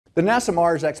The NASA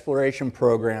Mars exploration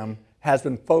program has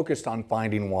been focused on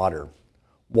finding water.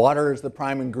 Water is the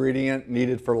prime ingredient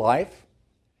needed for life.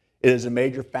 It is a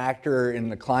major factor in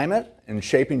the climate and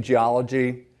shaping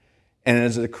geology, and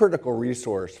is a critical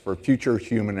resource for future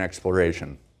human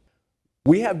exploration.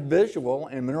 We have visual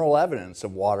and mineral evidence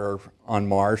of water on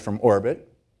Mars from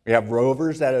orbit. We have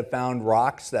rovers that have found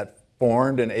rocks that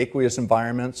formed in aqueous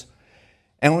environments,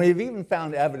 and we've even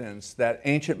found evidence that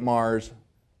ancient Mars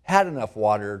had enough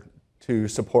water to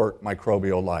support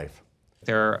microbial life.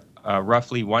 There are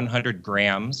roughly 100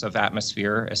 grams of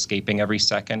atmosphere escaping every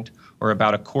second, or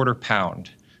about a quarter pound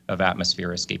of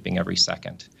atmosphere escaping every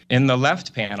second. In the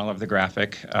left panel of the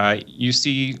graphic, you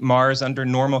see Mars under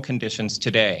normal conditions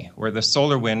today, where the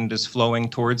solar wind is flowing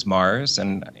towards Mars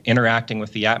and interacting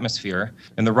with the atmosphere.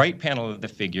 In the right panel of the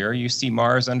figure, you see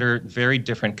Mars under very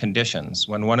different conditions,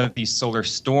 when one of these solar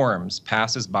storms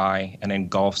passes by and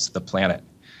engulfs the planet.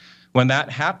 When that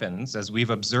happens, as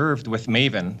we've observed with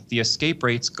Maven, the escape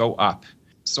rates go up.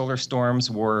 Solar storms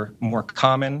were more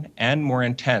common and more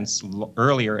intense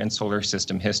earlier in solar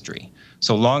system history.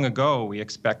 So long ago, we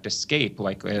expect escape,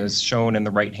 like is shown in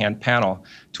the right-hand panel,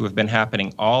 to have been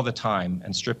happening all the time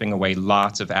and stripping away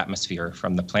lots of atmosphere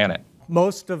from the planet.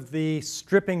 Most of the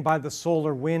stripping by the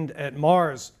solar wind at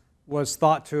Mars was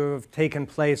thought to have taken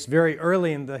place very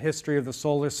early in the history of the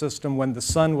solar system, when the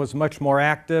sun was much more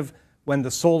active, when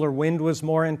the solar wind was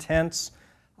more intense.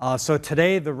 So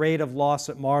today the rate of loss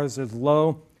at Mars is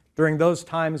low. During those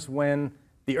times when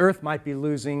the Earth might be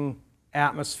losing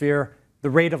atmosphere,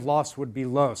 the rate of loss would be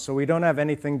low. So we don't have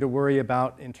anything to worry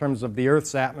about in terms of the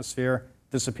Earth's atmosphere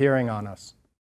disappearing on us.